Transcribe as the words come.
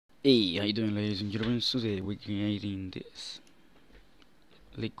Hey, how you doing, ladies and gentlemen? Today we're creating this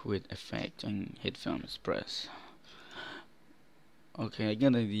liquid effect in Hitfilm Express. Okay, I got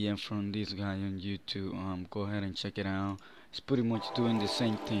an idea from this guy on YouTube. Go ahead and check it out. He's pretty much doing the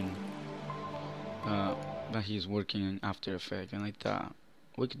same thing uh, that he's working in After Effects, and I thought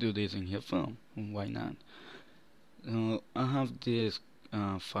we could do this in Hitfilm. Why not? I have this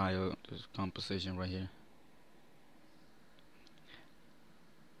file, this composition right here,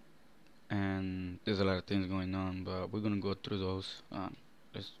 and there's a lot of things going on, but we're gonna go through those.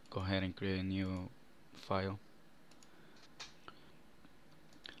 Let's go ahead and create a new file.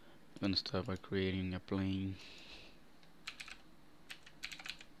 I'm gonna start by creating a plane.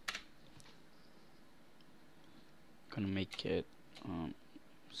 Gonna make it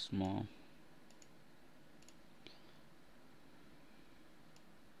small.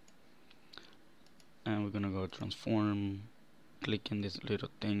 And we're gonna go transform, clicking this little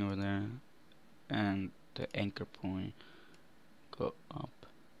thing over there, and the anchor point go up.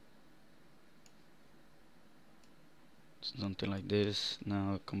 Something like this.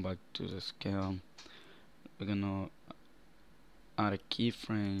 Now come back to the scale. We're gonna add a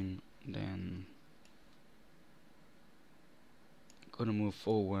keyframe, then gonna move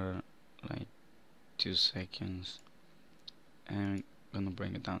forward like 2 seconds, and gonna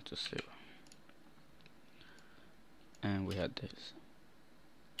bring it down to 0. And we had this.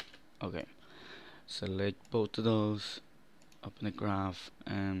 Okay, select both of those, open the graph,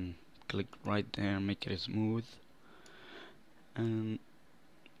 and click right there, make it smooth, and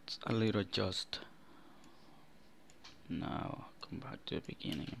it's a little adjust. Now come back to the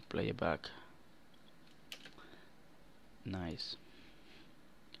beginning and play it back. Nice.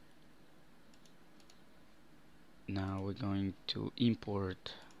 Now we're going to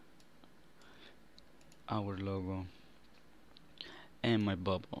import our logo and my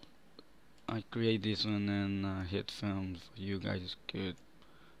bubble. I create this one and Hitfilm so you guys could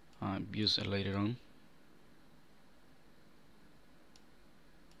use it later on.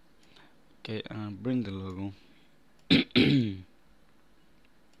 Okay, bring the logo.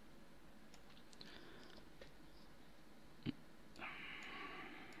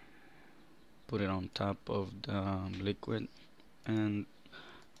 Put it on top of the liquid, and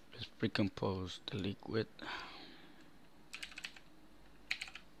let's pre-compose the liquid.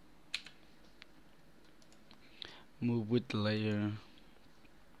 Move with the layer.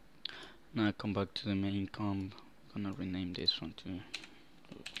 Now come back to the main comp. Gonna rename this one too.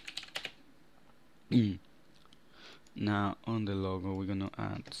 Now on the logo we're gonna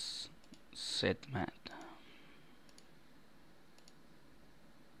add set matte.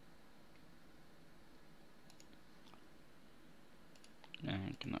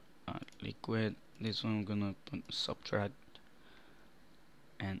 And gonna add liquid. This one we're gonna put subtract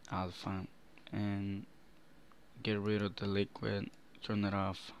and alpha, and get rid of the liquid, turn it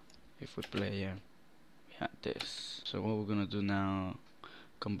off. If we play here, we have this. So what we're gonna do now,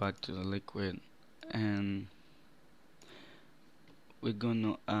 come back to the liquid, and we're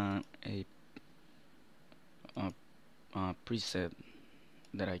gonna add a preset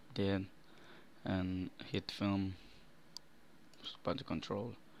that I did and Hitfilm spot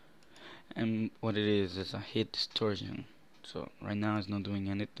control. And what it is a hit distortion. So right now it's not doing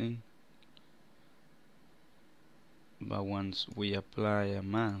anything, but once we apply a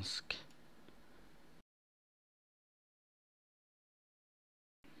mask,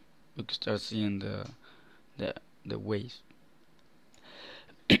 we can start seeing the wave.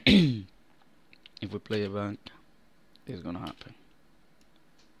 If we play it back, it's gonna happen.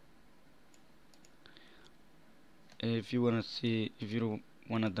 If you don't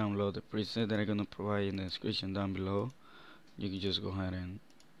wanna download the preset that I'm gonna provide in the description down below, you can just go ahead and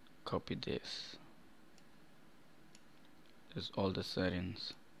copy this. There's all the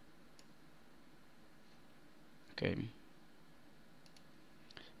settings. Okay.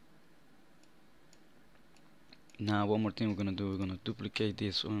 Now one more thing we're gonna do, we're gonna duplicate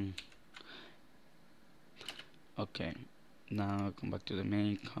this one. Okay, now come back to the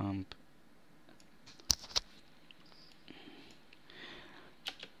main comp.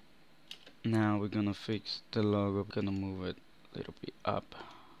 Now we're gonna fix the logo. We're gonna move it a little bit up,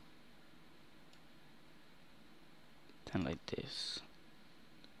 then like this.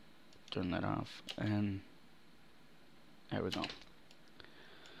 Turn that off, and there we go.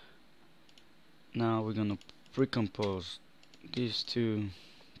 Now we're gonna pre-compose these two.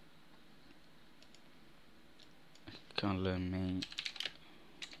 Color main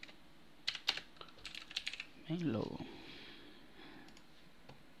logo.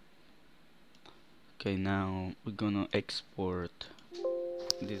 Okay, now we're gonna export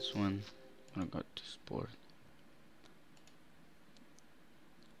this one. I'm gonna go to sport.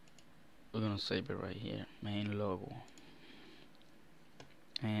 We're gonna save it right here, main logo,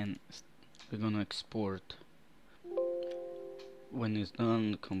 and we're gonna export. When it's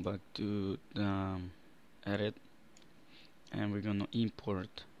done, come back to the edit, and we're gonna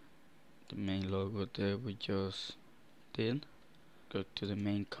import the main logo that we just did. Go to the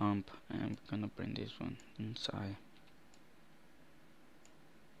main comp, and we're gonna bring this one inside.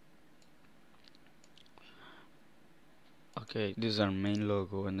 Okay, this is our main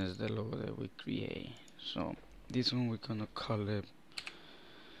logo, and this is the logo that we create. So this one we're gonna call it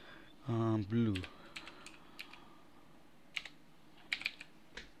blue.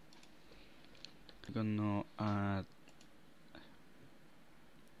 We're gonna add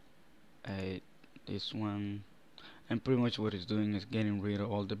this one, and pretty much what it's doing is getting rid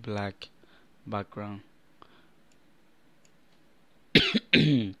of all the black background.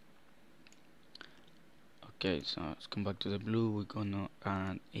 Okay, so let's come back to the blue. We're gonna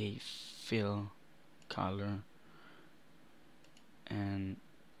add a fill color, and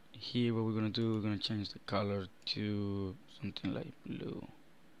here what we're gonna do, we're gonna change the color to something like blue,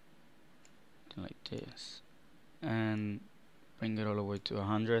 something like this, and bring it all the way to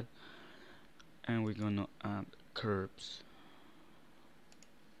 100, and we're gonna add curves,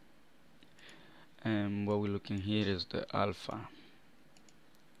 and what we're looking here is the alpha,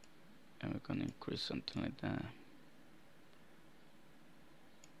 and we're gonna increase something like that.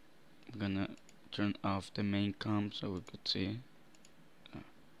 I'm gonna turn off the main comp so we could see.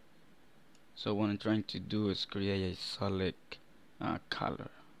 So what I'm trying to do is create a solid color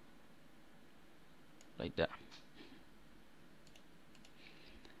like that,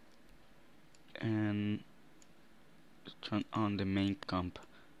 and turn on the main comp,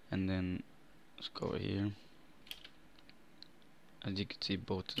 and then let's go over here. As you can see,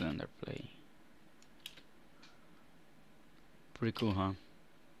 both of them are playing. Pretty cool, huh?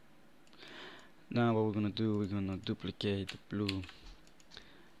 Now what we're gonna do, we're gonna duplicate the blue,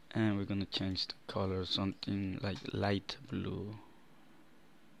 and we're gonna change the color something like light blue.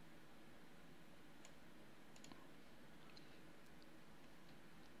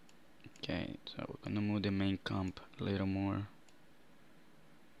 Okay, so we're gonna move the main comp a little more.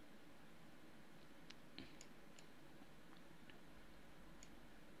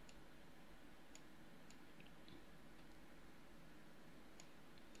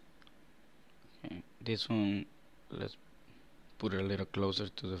 Okay, this one, let's put it a little closer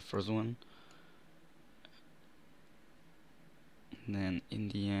to the first one. And then in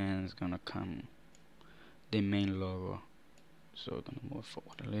the end, it's gonna come the main logo. So we're gonna move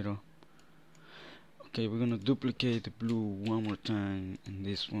forward a little. Okay, we're gonna duplicate the blue one more time, and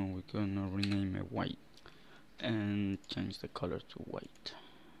this one we're gonna rename it white, and change the color to white,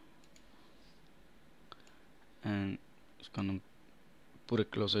 and it's gonna put it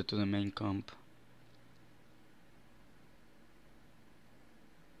closer to the main comp.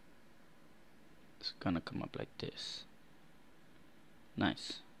 It's gonna come up like this.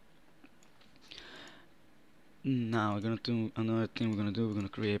 Nice. Now we're gonna do another thing. We're gonna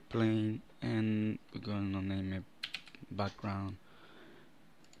create a plane, and we're gonna name it background,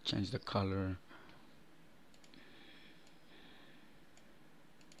 change the color,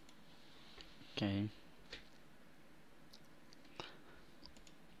 okay.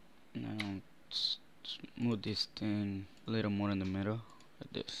 Now let's move this thing a little more in the middle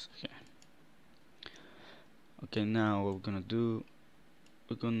like this. Okay, now what we're gonna do,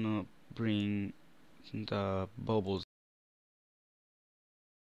 we're gonna bring the bubbles.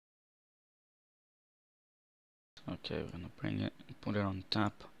 Okay, we're gonna bring it, put it on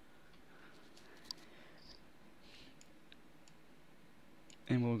top,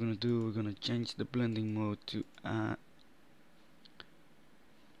 and what we're gonna do, we're gonna change the blending mode to and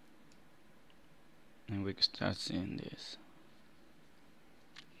we can start seeing this.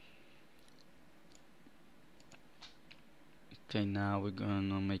 Okay, now we're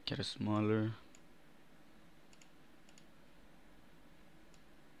gonna make it smaller.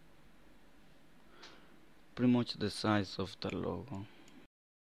 Pretty much the size of the logo.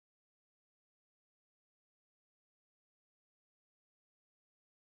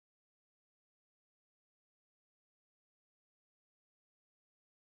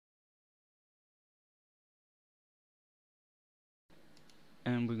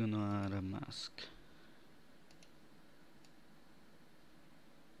 And we're gonna add a mask.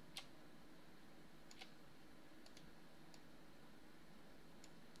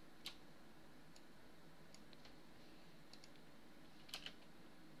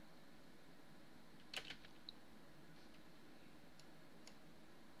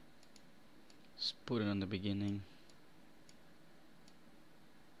 Let's put it on the beginning.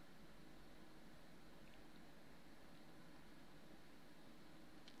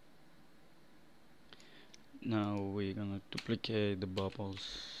 Now we're gonna duplicate the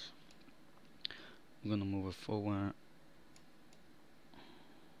bubbles. I'm gonna move it forward.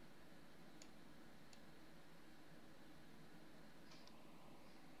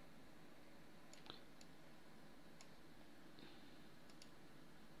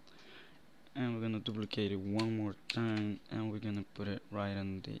 And we're gonna duplicate it one more time, and we're gonna put it right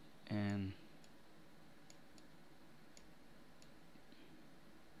on the end.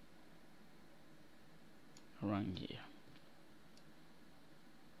 Around here.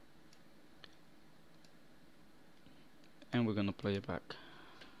 And we're gonna play it back.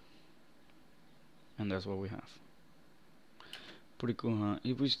 And that's what we have. Pretty cool, huh?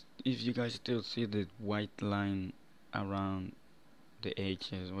 If you guys still see the white line around the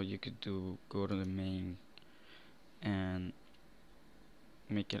edges, what you could do, go to the main and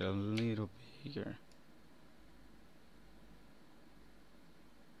make it a little bigger,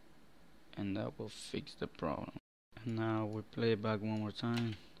 and that will fix the problem. And now we play it back one more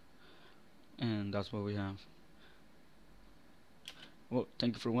time, and that's what we have. Well,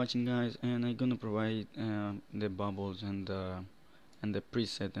 thank you for watching, guys, and I'm gonna provide the bubbles and the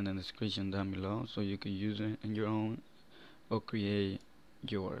preset in the description down below, so you can use it in your own or create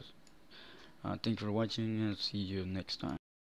yours. Thank you for watching, and see you next time.